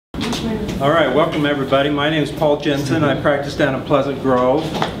All right, welcome everybody. My name is Paul Jensen. I practice down in Pleasant Grove.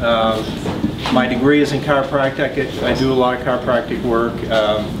 My degree is in chiropractic. I do a lot of chiropractic work,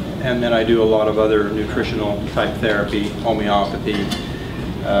 and then I do a lot of other nutritional type therapy, homeopathy,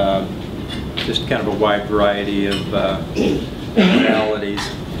 just kind of a wide variety of modalities.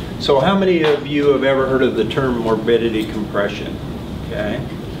 So how many of you have ever heard of the term morbidity compression? Okay.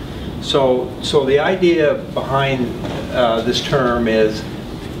 So the idea behind this term is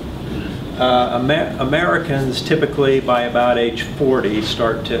Americans typically by about age 40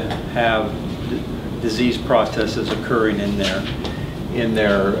 start to have disease processes occurring in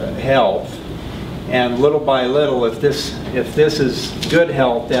their health, and little by little, if this is good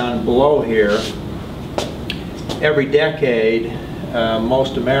health down below here, every decade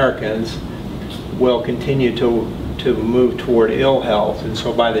most Americans will continue to move toward ill health, and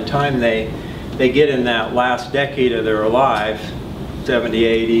so by the time they get in that last decade of their life, 70,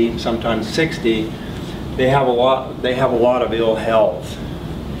 80, sometimes 60, they have a lot of ill health.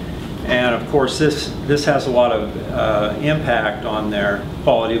 And of course this has a lot of impact on their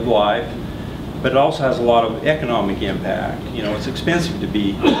quality of life, but it also has a lot of economic impact. You know, it's expensive to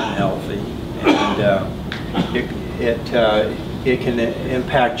be unhealthy, and it can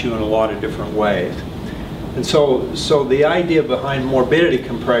impact you in a lot of different ways. And so the idea behind morbidity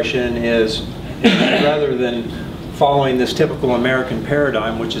compression is rather than following this typical American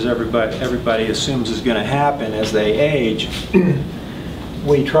paradigm, which is everybody assumes is going to happen as they age,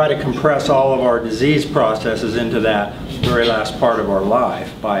 we try to compress all of our disease processes into that very last part of our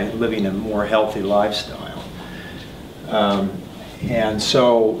life by living a more healthy lifestyle. And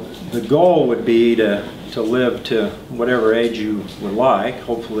so the goal would be to live to whatever age you would like,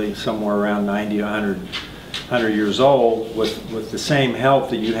 hopefully somewhere around 90 or 100 years old, with the same health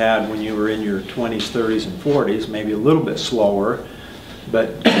that you had when you were in your 20s, 30s, and 40s, maybe a little bit slower,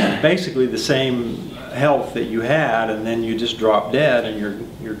 but basically the same health that you had, and then you just drop dead and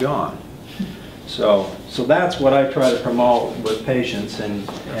you're gone. So that's what I try to promote with patients, and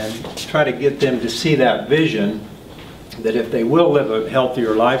try to get them to see that vision that if they will live a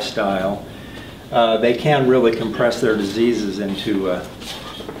healthier lifestyle, they can really compress their diseases into a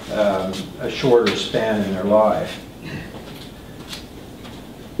shorter span in their life.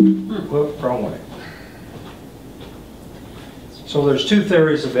 Whoop, wrong way. So there's two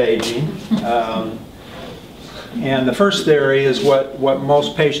theories of aging. And the first theory is what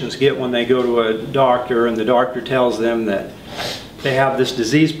most patients get when they go to a doctor, and the doctor tells them that they have this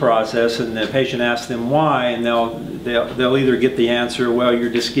disease process, and the patient asks them why, and they'll either get the answer, well, you're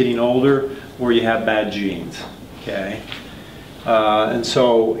just getting older, or you have bad genes. Okay. And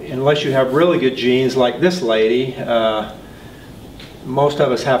so unless you have really good genes like this lady, most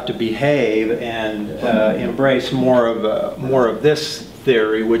of us have to behave and embrace more of this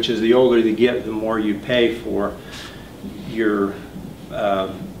theory, which is the older you get, the more you pay for your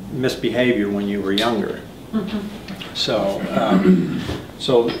misbehavior when you were younger. So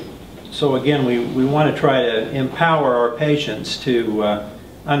again, we want to try to empower our patients to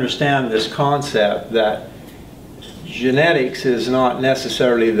understand this concept that genetics is not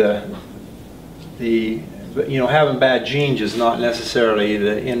necessarily having bad genes is not necessarily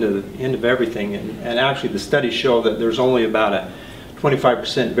the end of everything, and actually the studies show that there's only about a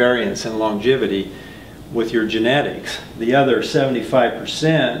 25% variance in longevity with your genetics. The other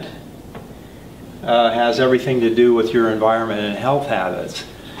 75% has everything to do with your environment and health habits,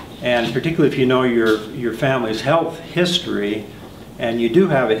 and particularly if you know your family's health history, and you do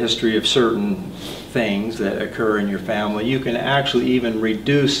have a history of certain things that occur in your family, you can actually even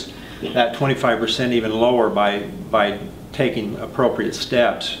reduce that 25% even lower by taking appropriate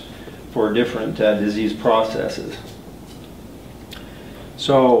steps for different disease processes.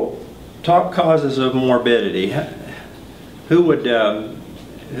 So, top causes of morbidity. Who would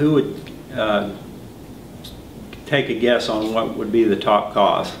take a guess on what would be the top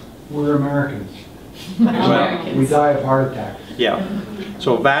cause? We're Americans. Well, we die of heart attacks. Yeah.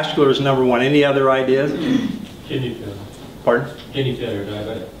 So vascular is number one. Any other ideas? Kidney failure. Pardon? Kidney failure,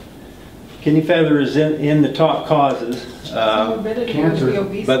 diabetic. Kidney failure is in the top causes. Cancer.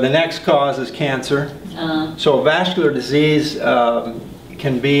 But the next cause is cancer. So vascular disease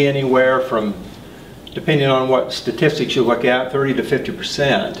can be anywhere from, depending on what statistics you look at, 30 to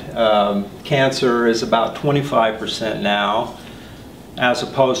 50%. Cancer is about 25% now, as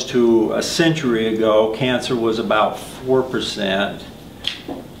opposed to a century ago, cancer was about 4%.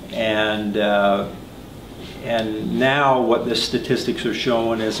 And now what the statistics are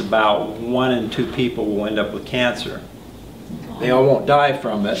showing is about 1 in 2 people will end up with cancer. They all won't die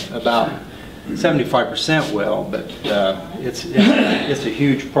from it. About 75% will, but It's a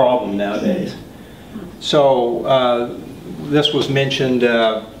huge problem nowadays. So this was mentioned,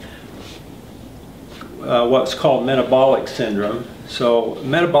 what's called metabolic syndrome. So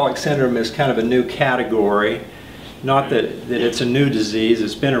metabolic syndrome is kind of a new category. Not that it's a new disease,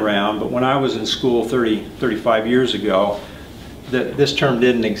 it's been around, but when I was in school 35 years ago, this term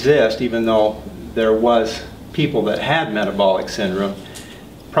didn't exist, even though there was people that had metabolic syndrome.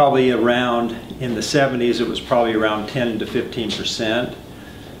 Probably around, in the 70s, it was probably around 10 to 15%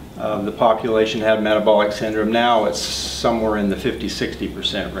 of the population had metabolic syndrome. Now it's somewhere in the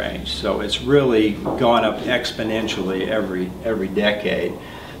 50-60% range. So it's really gone up exponentially every decade.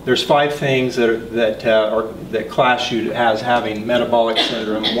 There's 5 things that class you as having metabolic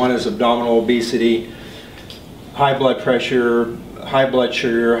syndrome. One is abdominal obesity, high blood pressure, high blood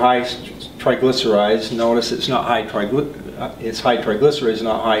sugar, high triglycerides. Notice it's not it's high triglycerides,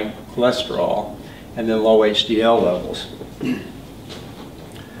 not high cholesterol, and then low HDL levels.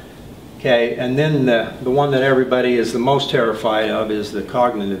 Okay, and then the one that everybody is the most terrified of is the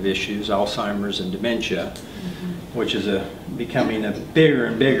cognitive issues, Alzheimer's and dementia, which is becoming a bigger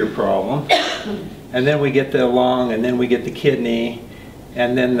and bigger problem. And then we get the lung, and then we get the kidney,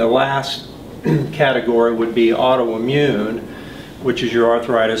 and then the last category would be autoimmune, which is your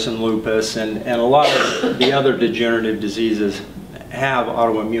arthritis and lupus, and a lot of the other degenerative diseases have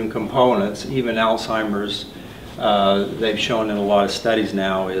autoimmune components. Even Alzheimer's, they've shown in a lot of studies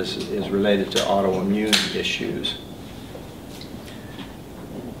now, is related to autoimmune issues.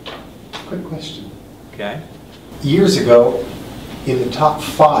 Quick question. Okay. Years ago, in the top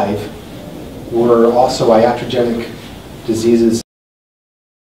 5 were also iatrogenic diseases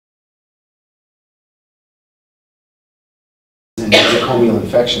and nosocomial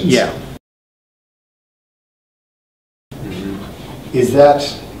infections. Yeah. Is that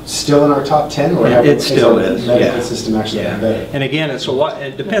still in our top 10, or It still is. The medical Yeah. system actually gotten better? And again, it's a lot.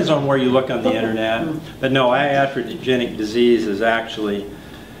 It depends on where you look on the internet. But no, iatrogenic disease is actually,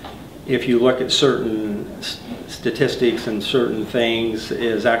 if you look at certain statistics and certain things,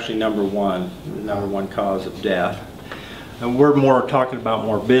 is actually the number one cause of death. And we're more talking about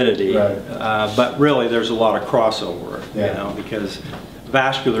morbidity, right. But really there's a lot of crossover, yeah. You know, because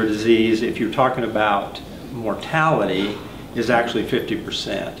vascular disease, if you're talking about mortality, is actually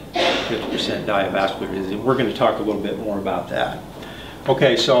 50% die of vascular disease. We're going to talk a little bit more about that.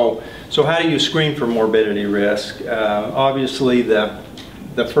 Okay, so how do you screen for morbidity risk? Obviously, the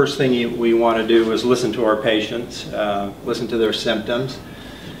first thing we want to do is listen to our patients, listen to their symptoms,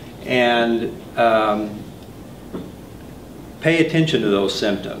 and pay attention to those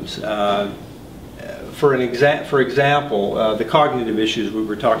symptoms. For example, the cognitive issues we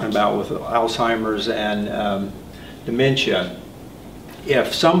were talking about with Alzheimer's and dementia.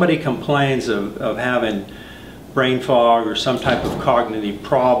 If somebody complains of having brain fog or some type of cognitive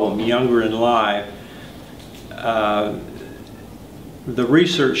problem younger in life, the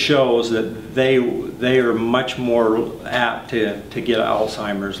research shows that they are much more apt to get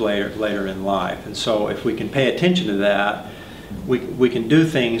Alzheimer's later in life. And so if we can pay attention to that, we can do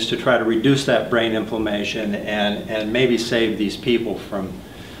things to try to reduce that brain inflammation and maybe save these people from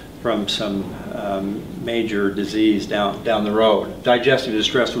some major disease down the road. Digestive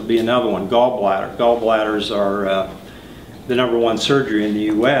distress would be another one. Gallbladder. Gallbladders are the #1 surgery in the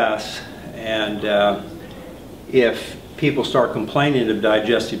U.S. And if people start complaining of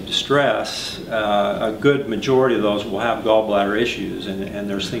digestive distress, a good majority of those will have gallbladder issues, and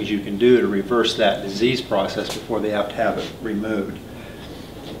there's things you can do to reverse that disease process before they have to have it removed.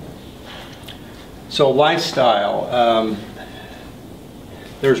 So lifestyle.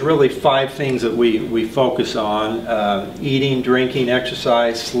 There's really 5 things that we focus on: eating, drinking,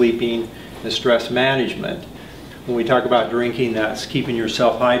 exercise, sleeping, and stress management. When we talk about drinking, that's keeping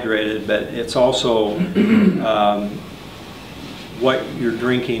yourself hydrated, but it's also what you're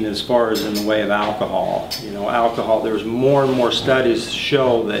drinking as far as in the way of alcohol. You know, alcohol, there's more and more studies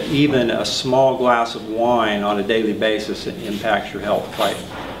show that even a small glass of wine on a daily basis impacts your health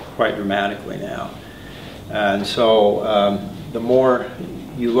quite dramatically now. And so the more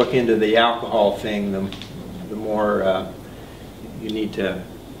you look into the alcohol thing, the more you need to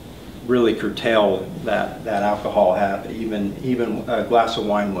really curtail that alcohol habit. Even a glass of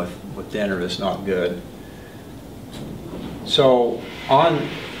wine with dinner is not good. So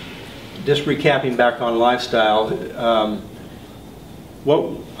just recapping back on lifestyle, what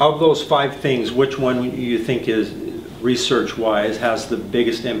of those 5 things, which one you think is research-wise has the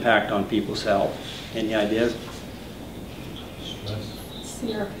biggest impact on people's health? Any ideas?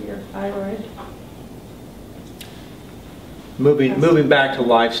 CRP or thyroid. Moving back to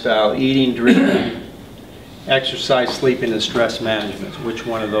lifestyle, eating, drinking, exercise, sleeping, and stress management. Which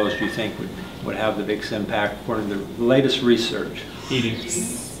one of those do you think would have the biggest impact according to the latest research? Eating.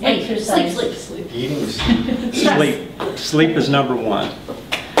 Exercise. Sleep. Eating. Sleep is number one.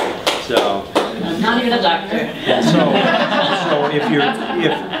 So. I'm not even a doctor. And so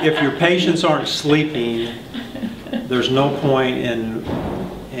if your patients aren't sleeping, there's no point in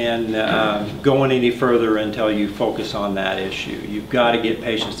going any further until you focus on that issue. You've got to get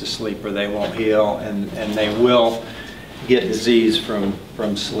patients to sleep or they won't heal, and they will get disease from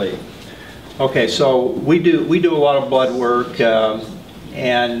sleep. Okay, so we do a lot of blood work,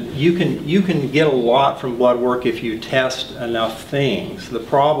 and you can get a lot from blood work if you test enough things. The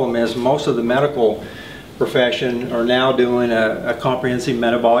problem is most of the medical profession are now doing a comprehensive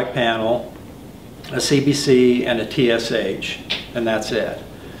metabolic panel, a CBC, and a TSH, and that's it.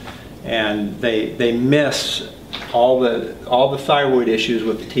 And they miss all the thyroid issues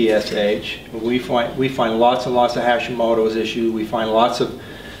with the TSH. We find lots and lots of Hashimoto's issues. We find lots of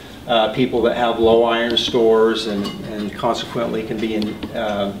people that have low iron stores and consequently can be in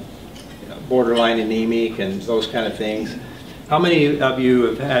borderline anemic and those kind of things. How many of you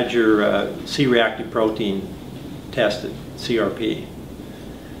have had your C-reactive protein tested, CRP?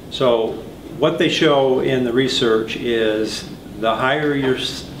 So what they show in the research is the higher your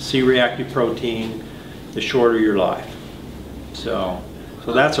C-reactive protein, the shorter your life. So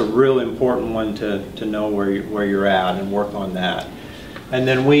that's a real important one to know where you're at and work on that. And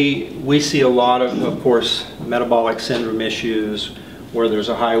then we see a lot of course, metabolic syndrome issues where there's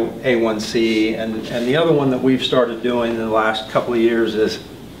a high A1C, and the other one that we've started doing in the last couple of years is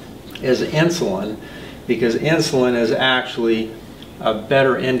insulin, because insulin is actually a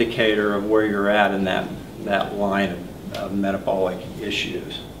better indicator of where you're at in that line of metabolic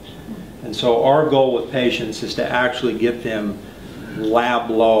issues. And so our goal with patients is to actually get them lab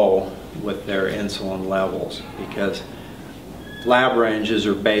low with their insulin levels, because lab ranges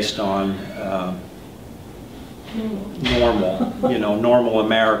are based on normal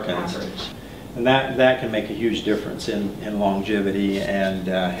Americans, and that can make a huge difference in longevity and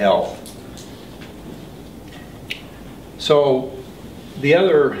health. So the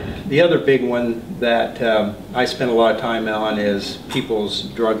other big one that I spend a lot of time on is people's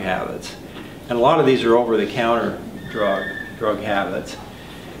drug habits, and a lot of these are over-the-counter drug habits,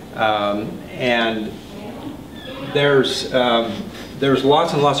 and there's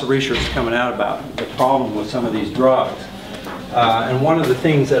lots and lots of research coming out about the problem with some of these drugs. And one of the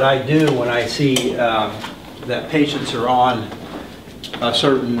things that I do when I see that patients are on a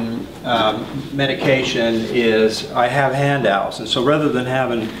certain medication is I have handouts. And so rather than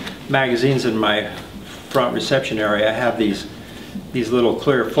having magazines in my front reception area, I have these little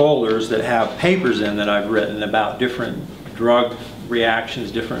clear folders that have papers in that I've written about different drug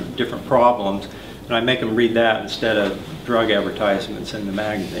reactions, different problems. And I make them read that instead of drug advertisements in the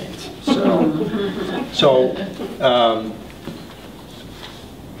magazines. So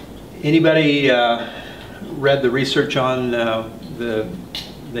anybody read the research on the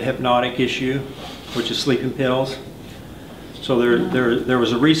hypnotic issue, which is sleeping pills? So there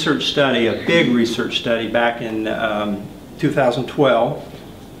was a research study, a big research study back in 2012,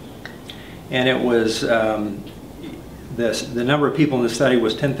 and it was the number of people in the study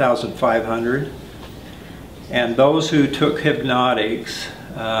was 10,500. And those who took hypnotics,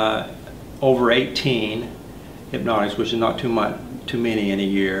 over 18 hypnotics, which is not too many in a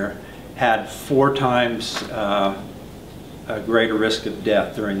year, had 4 times a greater risk of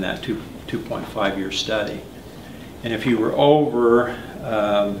death during that 2.5-year study. And if you were over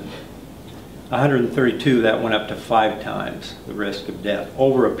 132, that went up to 5 times the risk of death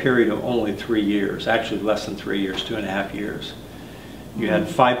over a period of only 3 years, actually less than 3 years, 2.5 years. You had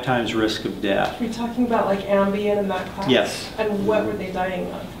 5 times risk of death. You're talking about like Ambien and that class? Yes. And what were they dying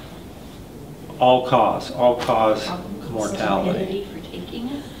of? All cause mortality. For taking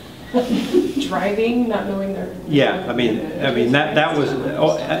it? Driving, not knowing their... Yeah, I mean that was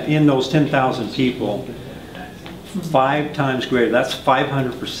in those 10,000 people, 5 times greater. That's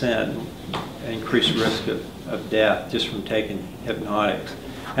 500% increased risk of death just from taking hypnotics.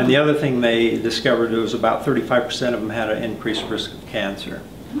 And the other thing they discovered was about 35% of them had an increased risk of cancer.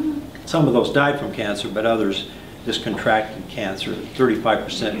 Some of those died from cancer, but others just contracted cancer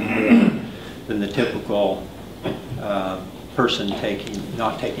 35% more than the typical person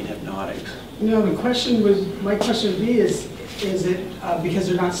not taking hypnotics. No, my question would be is it because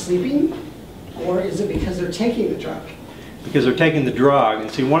they're not sleeping, or is it because they're taking the drug? Because they're taking the drug. And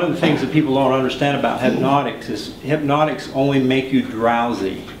see, one of the things that people don't understand about hypnotics is hypnotics only make you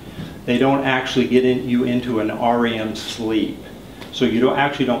drowsy. They don't actually get you into an REM sleep. So you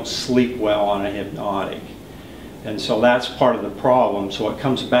actually don't sleep well on a hypnotic. And so that's part of the problem. So it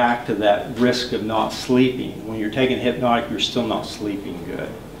comes back to that risk of not sleeping. When you're taking hypnotic, you're still not sleeping good.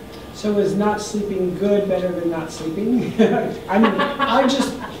 So is not sleeping good better than not sleeping? I mean,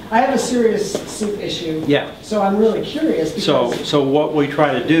 I have a serious sleep issue. Yeah. So I'm really curious because... So what we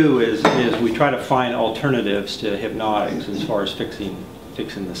try to do is we try to find alternatives to hypnotics as far as fixing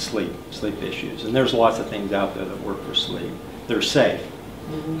the sleep issues. And there's lots of things out there that work for sleep. They're safe.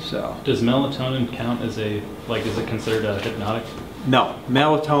 So. Does melatonin count as is it considered a hypnotic? No,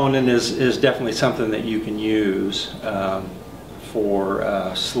 melatonin is definitely something that you can use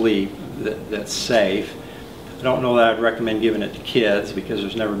for sleep that's safe. I don't know that I'd recommend giving it to kids because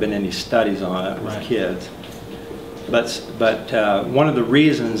there's never been any studies on it with kids. But one of the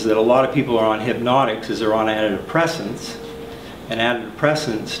reasons that a lot of people are on hypnotics is they're on antidepressants, and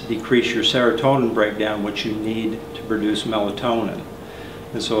antidepressants decrease your serotonin breakdown, which you need to produce melatonin.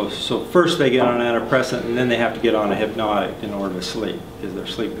 And so first they get on an antidepressant, and then they have to get on a hypnotic in order to sleep, because their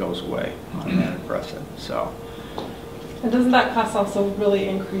sleep goes away on an antidepressant. So. And doesn't that cost also really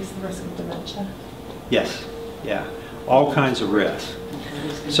increase the risk of dementia? Yes, yeah, all kinds of risks.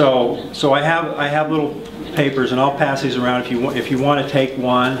 So I have little papers, and I'll pass these around if you want to take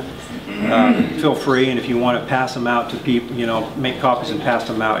one. Feel free, and if you want to pass them out to people, make copies and pass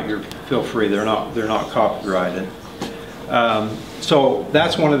them out, feel free. They're not copyrighted. So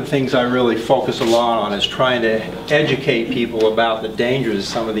that's one of the things I really focus a lot on, is trying to educate people about the dangers of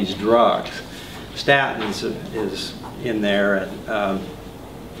some of these drugs. Statins is in there, and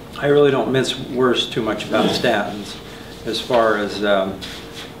I really don't mince words too much about statins as far as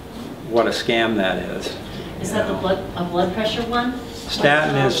what a scam that is. Is that a blood pressure one?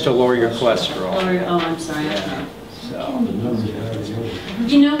 Statin is to lower your cholesterol. Oh, I'm sorry. Yeah. So.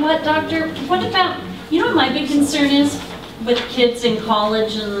 You know what, doctor? What about, what my big concern is with kids in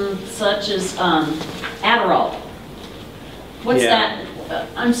college and such is Adderall. What's that?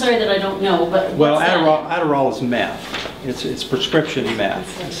 I'm sorry that I don't know, but well, what's Adderall is meth. It's prescription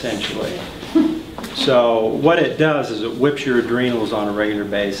meth, essentially. So what it does is it whips your adrenals on a regular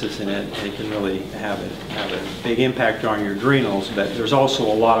basis, and it can really have a big impact on your adrenals. But there's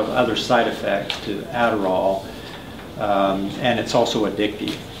also a lot of other side effects to Adderall, and it's also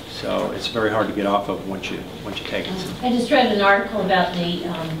addictive. So it's very hard to get off of once you take it. I just read an article about the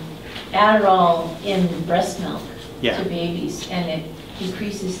Adderall in breast milk to babies, and it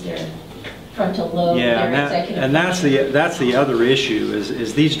decreases their frontal lobe, their executive and that's the other issue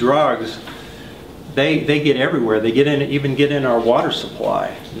is these drugs. They get everywhere. They even get in our water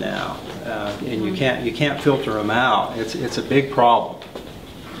supply now, and you can't filter them out. It's a big problem.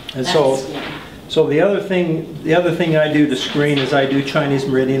 And so the other thing I do to screen is I do Chinese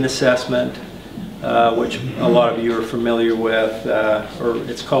meridian assessment, which a lot of you are familiar with, or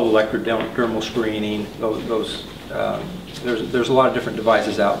it's called electrodermal screening. There's a lot of different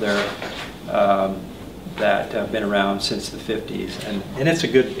devices out there that have been around since the 50s, and it's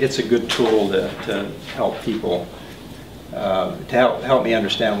a good tool to help people, to help me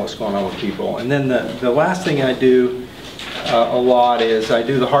understand what's going on with people. And then the last thing I do a lot is I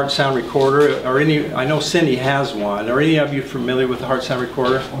do the heart sound recorder. I know Cindy has one. Are any of you familiar with the heart sound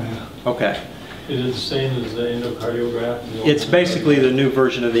recorder? Oh yeah. Okay. Is it the same as the endocardiograph? It's basically the new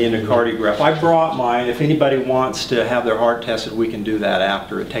version of the endocardiograph. I brought mine. If anybody wants to have their heart tested, we can do that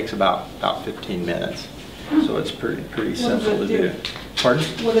after. It takes about 15 minutes. So it's pretty simple to do. Pardon?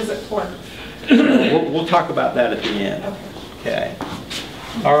 What is it for? We'll talk about that at the end. Okay.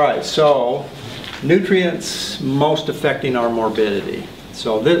 All right, so nutrients most affecting our morbidity.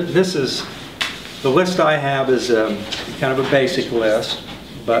 So this is, the list I have is kind of a basic list.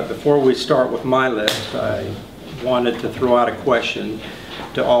 But before we start with my list, I wanted to throw out a question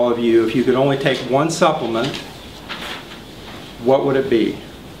to all of you. If you could only take one supplement, what would it be?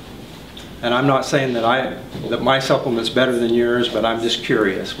 And I'm not saying that my supplement's better than yours, but I'm just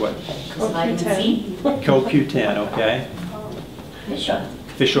curious. What? CoQ10. CoQ10, okay. Fish oil.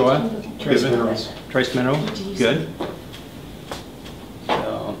 Fish oil? Trace minerals. Trace mineral? Good.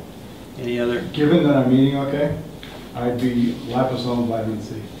 So, any other? Given that I'm eating okay, I'd be liposome vitamin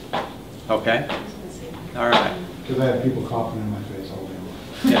C. Okay. All right. Because I have people coughing in my face all day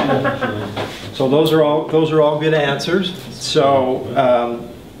long. Yeah. So those are all good answers. So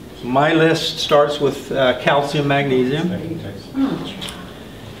my list starts with calcium, magnesium,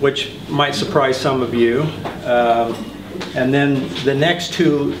 which might surprise some of you. And then the next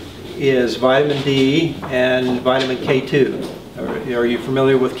two is vitamin D and vitamin K2. Are you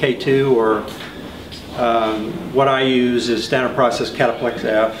familiar with K2? Or what I use is standard process Cataplex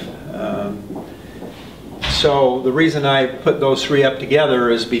F. So the reason I put those three up together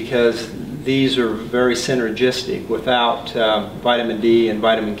is because these are very synergistic. Without vitamin D and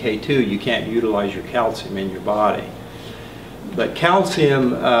vitamin K2, you can't utilize your calcium in your body. But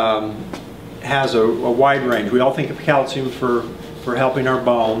calcium has a wide range. We all think of calcium for helping our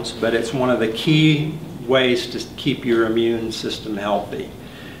bones, but it's one of the key ways to keep your immune system healthy.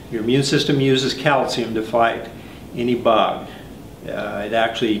 Your immune system uses calcium to fight any bug. It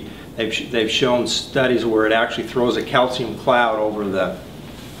actually, they've shown studies where it actually throws a calcium cloud over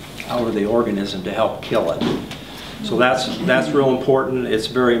the organism to help kill it. So that's real important. It's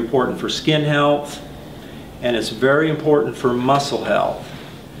very important for skin health, and it's very important for muscle health.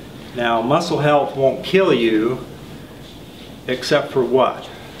 Now, muscle health won't kill you, except for what?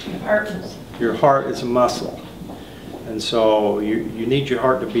 Your heart is a muscle. And so you need your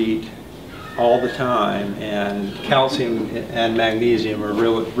heart to beat all the time, and calcium and magnesium are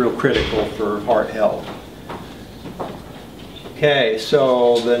real critical for heart health. Okay,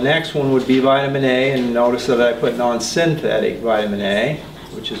 so the next one would be vitamin A, and notice that I put non-synthetic vitamin A,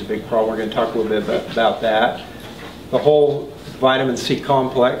 which is a big problem. We're going to talk a little bit about that. The whole vitamin C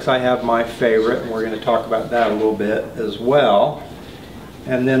complex, I have my favorite, and we're going to talk about that a little bit as well.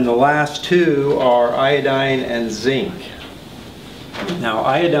 And then the last two are iodine and zinc. Now,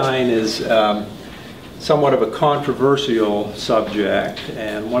 iodine is somewhat of a controversial subject,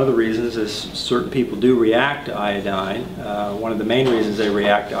 and one of the reasons is certain people do react to iodine. One of the main reasons they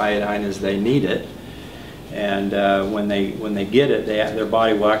react to iodine is they need it, and when they get it, their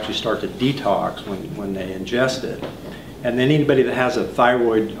body will actually start to detox when they ingest it. And then anybody that has a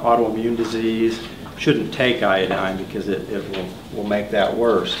thyroid autoimmune disease shouldn't take iodine, because it will make that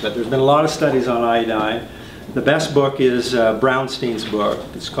worse. But there's been a lot of studies on iodine. The best book is Brownstein's book.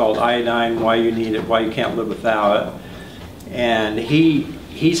 It's called Iodine, Why You Need It, Why You Can't Live Without It. And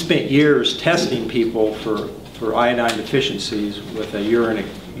he spent years testing people for iodine deficiencies with a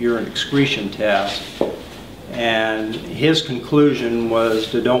urine excretion test. And his conclusion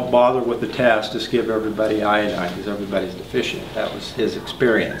was to don't bother with the test, just give everybody iodine, because everybody's deficient. That was his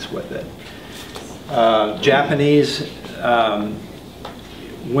experience with it. Japanese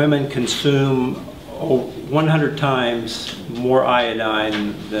women consume 100 times more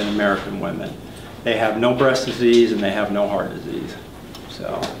iodine than American women. They have no breast disease and they have no heart disease.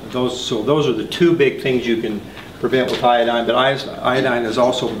 So those are the two big things you can prevent with iodine. But iodine is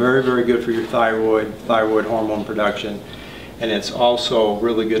also very, very good for your thyroid hormone production, and it's also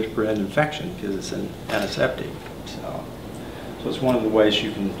really good to prevent infection because it's an antiseptic. So it's one of the ways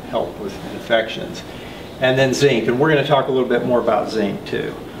you can help with infections. And then zinc, and we're going to talk a little bit more about zinc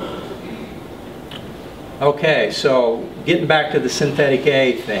too. Okay, so getting back to the synthetic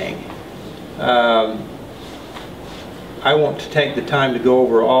A thing. I want to take the time to go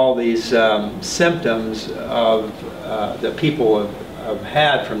over all these symptoms that people have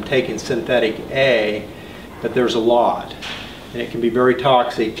had from taking synthetic A, but there's a lot. And it can be very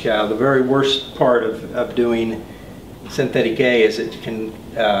toxic. The very worst part of doing synthetic A is it can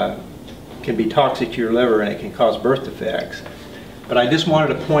be toxic to your liver, and it can cause birth defects. But I just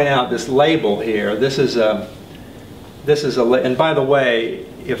wanted to point out this label here. This is a, and by the way,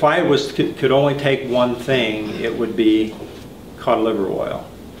 if I could only take one thing, it would be cod liver oil,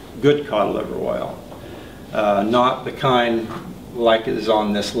 good cod liver oil, not the kind like is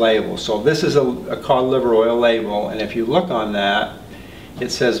on this label. So this is a cod liver oil label, and if you look on that,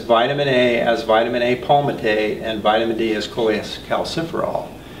 it says vitamin A as vitamin A palmitate and vitamin D as cholecalciferol,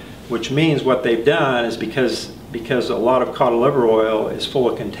 which means what they've done is because a lot of cod liver oil is full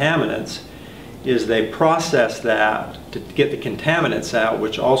of contaminants, is they process that to get the contaminants out,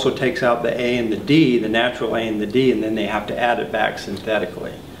 which also takes out the A and the D, the natural A and the D, and then they have to add it back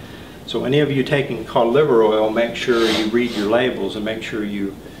synthetically. So any of you taking cod liver oil, make sure you read your labels and make sure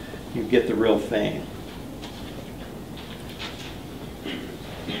you get the real thing.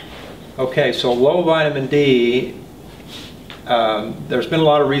 Okay, so low vitamin D, there's been a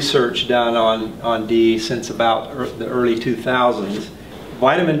lot of research done on D since about the early 2000s.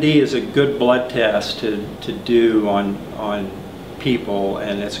 Vitamin D is a good blood test to do on people,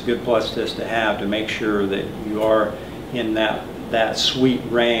 and it's a good blood test to have to make sure that you are in that sweet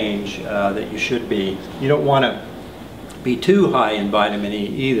range that you should be. You don't want to be too high in vitamin E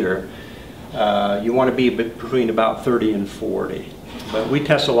either. You want to be between about 30 and 40. But we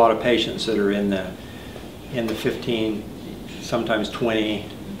test a lot of patients that are in the 15, sometimes 20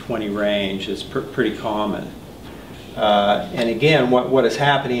 range. It's pretty common. And again, what is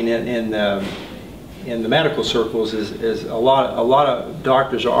happening in the medical circles is a lot of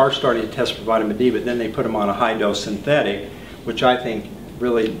doctors are starting to test for vitamin D, but then they put them on a high dose synthetic, which I think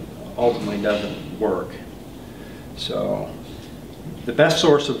really ultimately doesn't work. So the best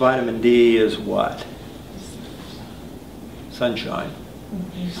source of vitamin D is what? Sunshine.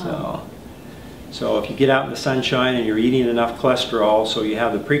 So if you get out in the sunshine and you're eating enough cholesterol, so you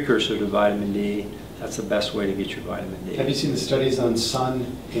have the precursor to vitamin D, that's the best way to get your vitamin D. Have you seen the studies on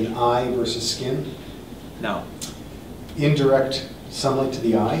sun in eye versus skin? No. Indirect sunlight to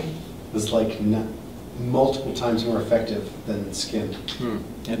the eye was like multiple times more effective than skin.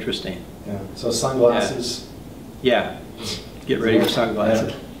 Interesting. Yeah. So sunglasses. Yeah. Get rid of your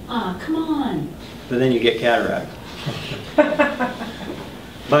sunglasses. Come on. But then you get cataract.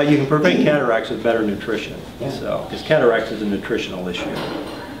 But you can prevent cataracts with better nutrition. Yeah. So, because cataract is a nutritional issue.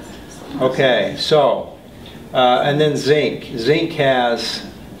 Okay, so, and then zinc. Zinc has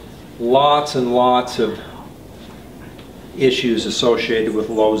lots and lots of issues associated with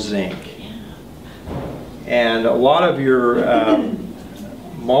low zinc. And a lot of your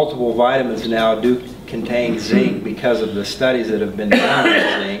multiple vitamins now do contain zinc because of the studies that have been done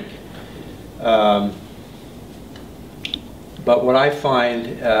on zinc. But what I find,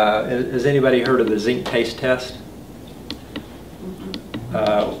 has anybody heard of the zinc taste test?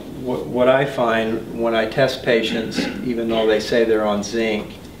 What I find when I test patients, even though they say they're on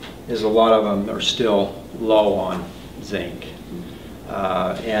zinc, is a lot of them are still low on zinc.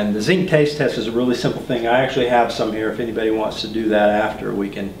 And the zinc taste test is a really simple thing. I actually have some here if anybody wants to do that after. We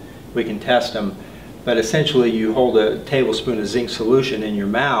can test them. But essentially you hold a tablespoon of zinc solution in your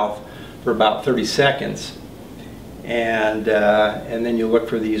mouth for about 30 seconds. And then you look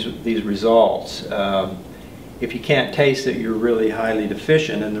for these results. If you can't taste it, you're really highly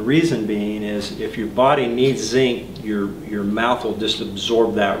deficient, and the reason being is if your body needs zinc, your mouth will just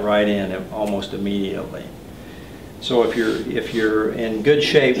absorb that right in almost immediately. So if you're in good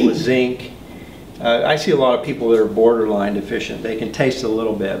shape with zinc, I see a lot of people that are borderline deficient. They can taste a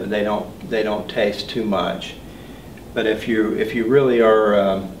little bit, but they don't taste too much. But if you really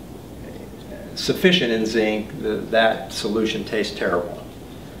are sufficient in zinc, that solution tastes terrible.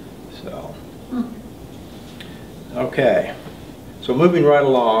 So, okay. So moving right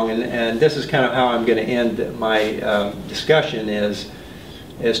along, and this is kind of how I'm going to end my discussion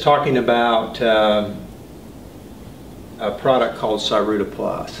is talking about a product called Cyruta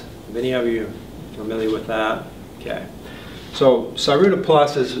Plus. Are any of you familiar with that? Okay. So Cyruta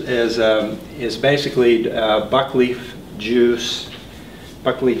Plus is basically buckleaf juice,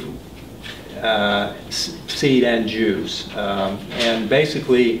 buckleaf seed and juice, and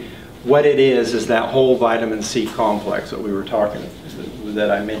basically what it is that whole vitamin C complex that we were talking,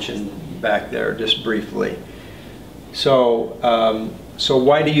 that I mentioned back there just briefly. So so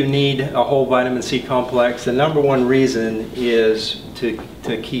why do you need a whole vitamin C complex? The number one reason is to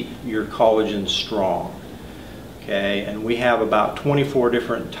keep your collagen strong. Okay, and we have about 24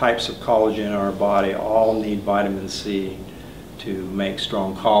 different types of collagen in our body, all need vitamin C to make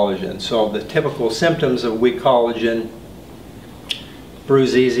strong collagen. So the typical symptoms of weak collagen: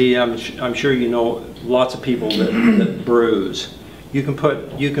 bruise easy. I'm sure you know lots of people that bruise. You can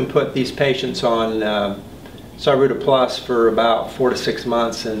put these patients on Cyruta Plus for about 4 to 6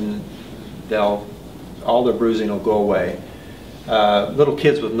 months, and all their bruising will go away. Little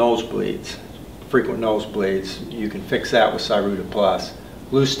kids with nosebleeds, frequent nosebleeds, you can fix that with Cyruta Plus.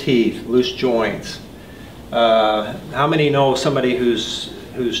 Loose teeth, loose joints. How many know somebody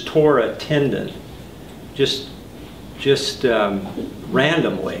who's tore a tendon just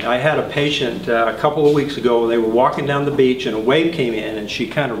randomly? I had a patient a couple of weeks ago. They were walking down the beach and a wave came in, and she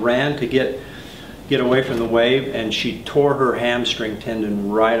kind of ran to get away from the wave, and she tore her hamstring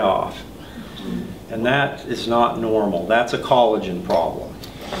tendon right off. And that is not normal. That's a collagen problem.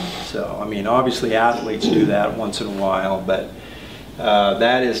 So, I mean, obviously athletes do that once in a while, but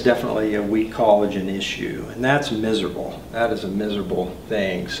that is definitely a weak collagen issue, and that's miserable. That is a miserable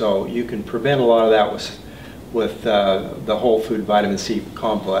thing. So you can prevent a lot of that with the whole food vitamin C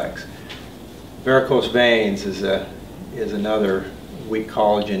complex. Varicose veins is another weak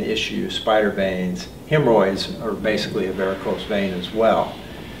collagen issue. Spider veins, hemorrhoids are basically a varicose vein as well.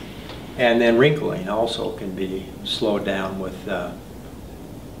 And then wrinkling also can be slowed down with the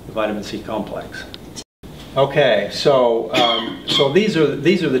vitamin C complex. Okay, so these are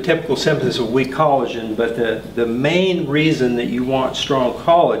the typical symptoms of weak collagen, but the main reason that you want strong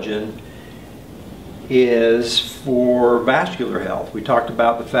collagen is for vascular health. We talked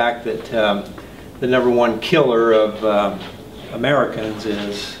about the fact that the #1 killer of Americans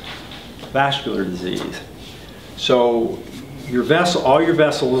is vascular disease. So all your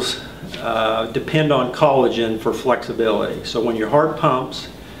vessels depend on collagen for flexibility. So when your heart pumps,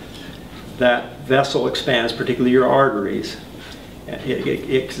 that vessel expands, particularly your arteries. It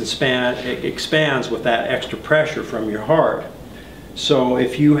expands with that extra pressure from your heart. So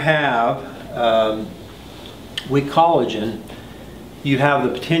if you have weak collagen, you have the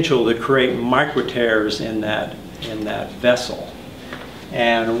potential to create micro tears in that vessel.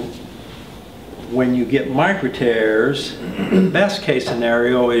 And when you get micro tears, the best case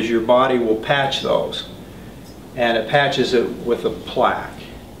scenario is your body will patch those, and it patches it with a plaque.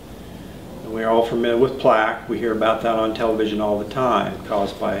 And we're all familiar with plaque. We hear about that on television all the time,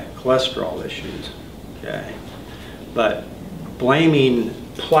 caused by cholesterol issues. Okay, but blaming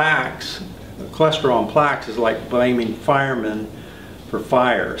plaques, cholesterol and plaques, is like blaming firemen for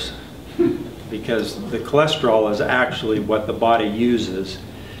fires, because the cholesterol is actually what the body uses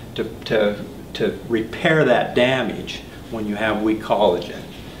to repair that damage when you have weak collagen.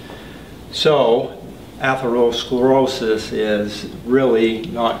 So atherosclerosis is really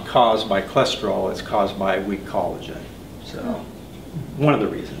not caused by cholesterol, it's caused by weak collagen. So one of the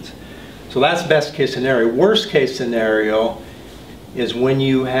reasons. So that's best case scenario. Worst case scenario is when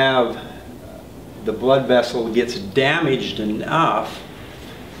you have the blood vessel gets damaged enough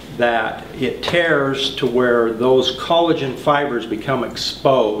that it tears to where those collagen fibers become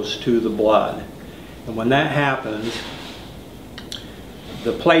exposed to the blood. And when that happens,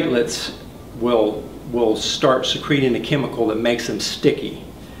 the platelets will start secreting a chemical that makes them sticky.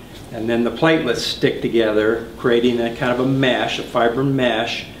 And then the platelets stick together, creating a kind of a mesh, a fiber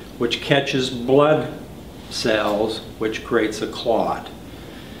mesh, which catches blood cells, which creates a clot.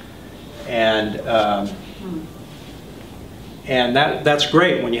 And that's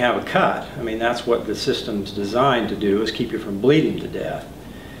great when you have a cut. I mean, that's what the system's designed to do, is keep you from bleeding to death.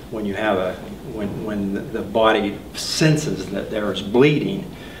 When you have when the body senses that there is bleeding.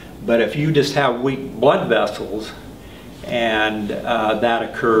 But if you just have weak blood vessels and that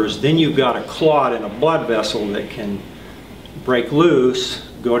occurs, then you've got a clot in a blood vessel that can break loose,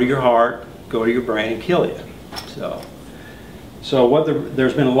 go to your heart, go to your brain, and kill you. So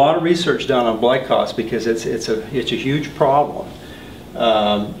there's been a lot of research done on blood clots because it's a huge problem.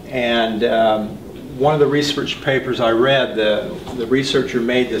 One of the research papers I read, the researcher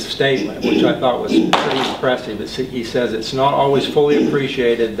made this statement, which I thought was pretty impressive. He says it's not always fully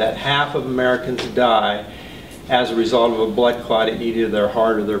appreciated that half of Americans die as a result of a blood clot in either their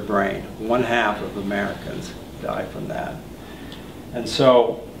heart or their brain. 1/2 of Americans die from that. And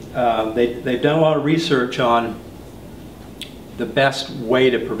so they've done a lot of research on the best way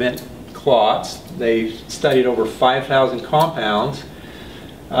to prevent clots. They studied over 5,000 compounds.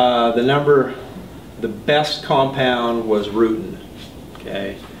 The best compound was rutin.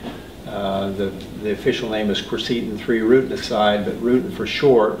 Okay, the official name is quercetin 3-rutinoside, but rutin for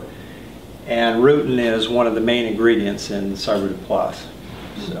short. And rutin is one of the main ingredients in Cyruta Plus.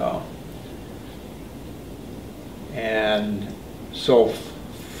 So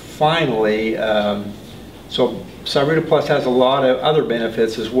finally, so Cyruta Plus has a lot of other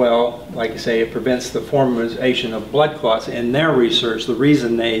benefits as well. Like I say, it prevents the formation of blood clots. In their research, the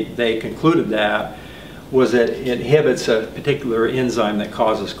reason they concluded that was that it inhibits a particular enzyme that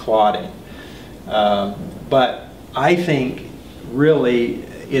causes clotting. But I think really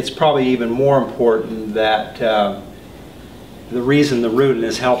it's probably even more important that the reason the rutin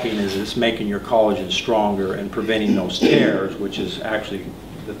is helping is it's making your collagen stronger and preventing those tears, which is actually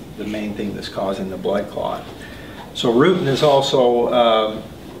the main thing that's causing the blood clot. So rutin is also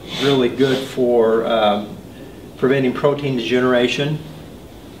really good for preventing protein degeneration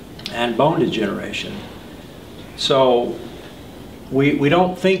and bone degeneration. So we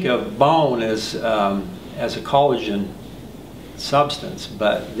don't think of bone as a collagen substance,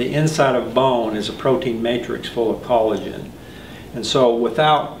 but the inside of bone is a protein matrix full of collagen. And so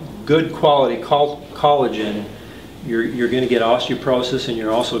without good quality collagen, you're going to get osteoporosis, and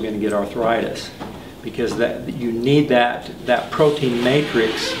you're also going to get arthritis, because you need that protein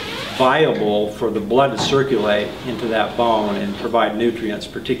matrix viable for the blood to circulate into that bone and provide nutrients,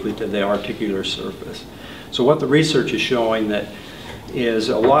 particularly to the articular surface. So what the research is showing that is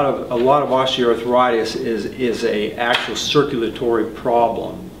a lot of osteoarthritis is a actual circulatory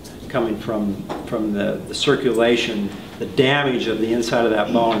problem coming from the circulation, the damage of the inside of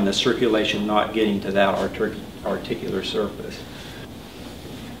that bone, and the circulation not getting to that articular surface.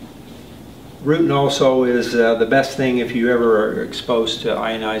 Rutin also is the best thing if you ever are exposed to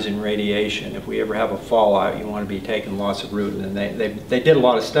ionizing radiation. If we ever have a fallout, you want to be taking lots of rutin. And they did a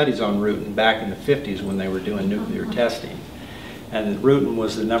lot of studies on rutin back in the 50s when they were doing nuclear testing. And rutin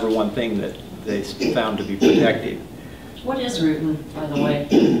was the #1 thing that they found to be protective. What is rutin, by the way?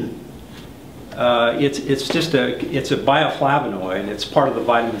 It's a bioflavonoid. It's part of the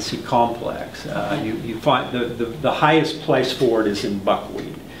vitamin C complex. You find the highest place for it is in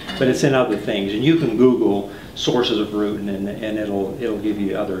buckwheat, but it's in other things. And you can Google sources of rutin, and it'll give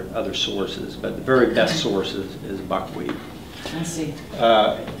you other sources. But the very best source is buckwheat. I see.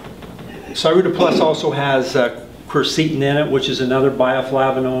 Cyruta Plus also has quercetin in it, which is another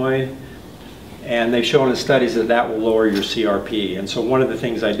bioflavonoid, and they've shown in studies that that will lower your CRP. And so one of the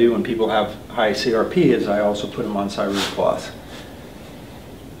things I do when people have high CRP is I also put them on Cyruta Plus.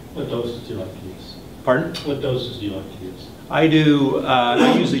 What doses do you like to use? Pardon? What doses do you like to use? I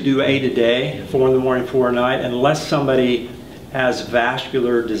usually do 8 a day, 4 in the morning, 4 at night, unless somebody has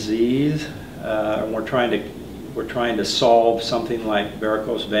vascular disease, and we're trying to solve something like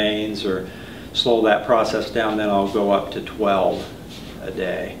varicose veins or slow that process down, then I'll go up to 12 a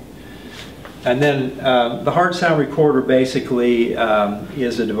day. And then the heart sound recorder basically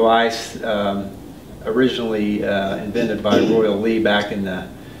is a device originally invented by Royal Lee back in the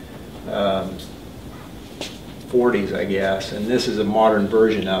 40s, I guess, and this is a modern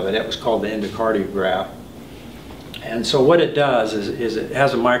version of it. It was called the endocardiograph. And so what it does is it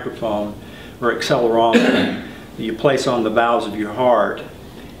has a microphone or accelerometer that you place on the valves of your heart,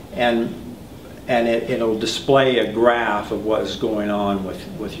 and it'll display a graph of what is going on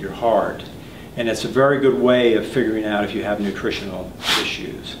with your heart. And it's a very good way of figuring out if you have nutritional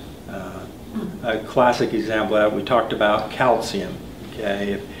issues. A classic example of that, we talked about calcium.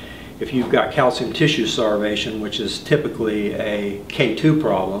 Okay, if you've got calcium tissue starvation, which is typically a K2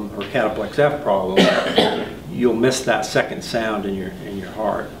 problem or cataplex F problem, you'll miss that second sound in your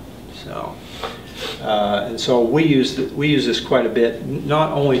heart. So, and so we use this quite a bit,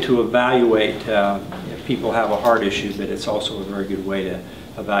 not only to evaluate if people have a heart issue, but it's also a very good way to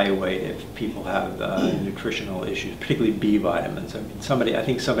evaluate if people have nutritional issues, particularly B vitamins. I mean, I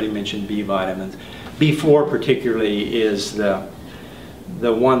think somebody mentioned B vitamins. B4 particularly is the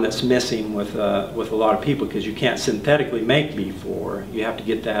one that's missing with a lot of people, because you can't synthetically make B4. You have to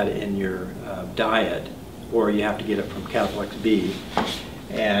get that in your diet, or you have to get it from Cataplex B.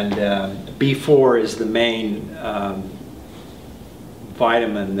 And B4 is the main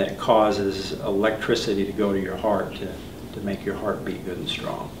vitamin that causes electricity to go to your heart to make your heart beat good and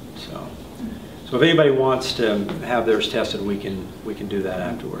strong. So if anybody wants to have theirs tested, we can do that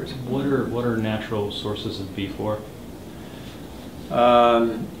afterwards. What are natural sources of B4?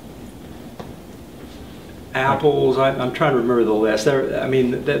 Apples, I'm trying to remember the list.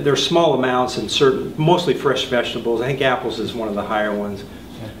 They're small amounts in certain, mostly fresh vegetables. I think apples is one of the higher ones.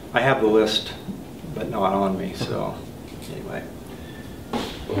 Okay. I have the list, but not on me, so anyway.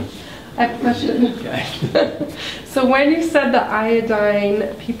 I have a question. Okay. So when you said the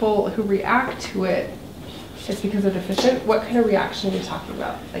iodine, people who react to it, it's because they're deficient, what kind of reaction are you talking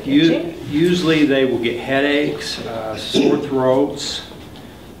about? Like itching? Usually they will get headaches, sore throats,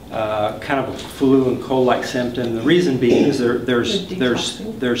 kind of a flu and cold-like symptom. The reason being is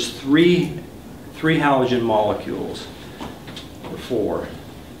there's three halogen molecules, or 4.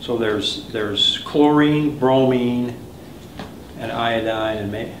 So there's chlorine, bromine, and iodine,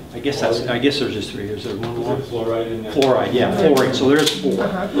 and I guess there's just 3. Is there one more? Fluoride in there. Fluoride, yeah, fluorine. So there's 4.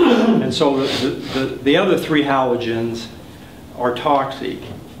 And so the other 3 halogens are toxic,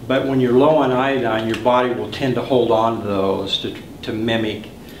 but when you're low on iodine, your body will tend to hold on to those to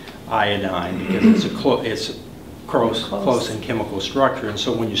mimic iodine, because it's close in chemical structure. And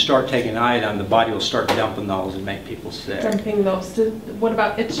so when you start taking iodine, the body will start dumping those and make people sick. Dumping those. What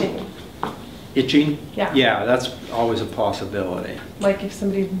about itching? Itching? Yeah. Yeah, that's always a possibility. Like if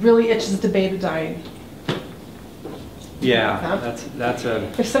somebody really itches to betadine. Yeah, that's a...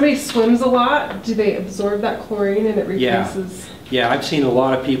 If somebody swims a lot, do they absorb that chlorine and it replaces? Yeah, I've seen a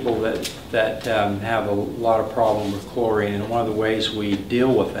lot of people that have a lot of problem with chlorine, and one of the ways we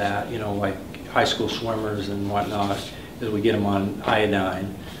deal with that, like high school swimmers and whatnot, is we get them on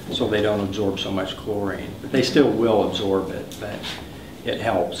iodine so they don't absorb so much chlorine. But they still will absorb it, but it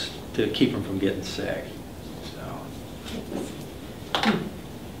helps to keep them from getting sick. So,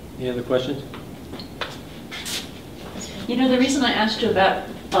 any other questions? You know, the reason I asked you about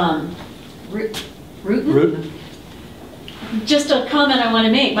rutin? Rutin? Just a comment I want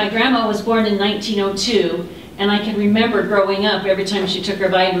to make. My grandma was born in 1902, and I can remember growing up, every time she took her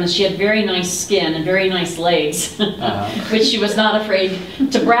vitamins, she had very nice skin and very nice legs, which she was not afraid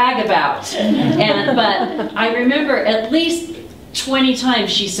to brag about. But I remember at least 20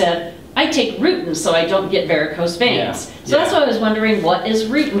 times she said, I take rutin so I don't get varicose veins. Yeah. So that's why I was wondering, what is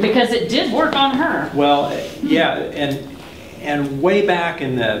rutin? Because it did work on her. Well, yeah, and way back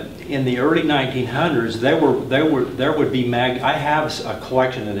in the early 1900s, there would be I have a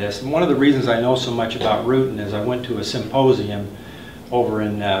collection of this, and one of the reasons I know so much about rutin is I went to a symposium over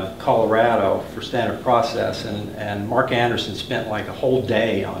in Colorado for standard process, and Mark Anderson spent like a whole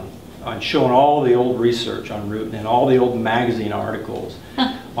day on on showing all the old research on Rutin and all the old magazine articles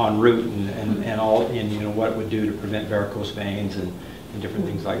on Rutin and all, and you know, what it would do to prevent varicose veins and different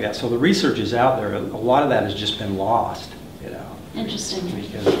things like that. So the research is out there. A lot of that has just been lost, you know. Interesting.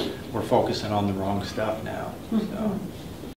 Because we're focusing on the wrong stuff now. So.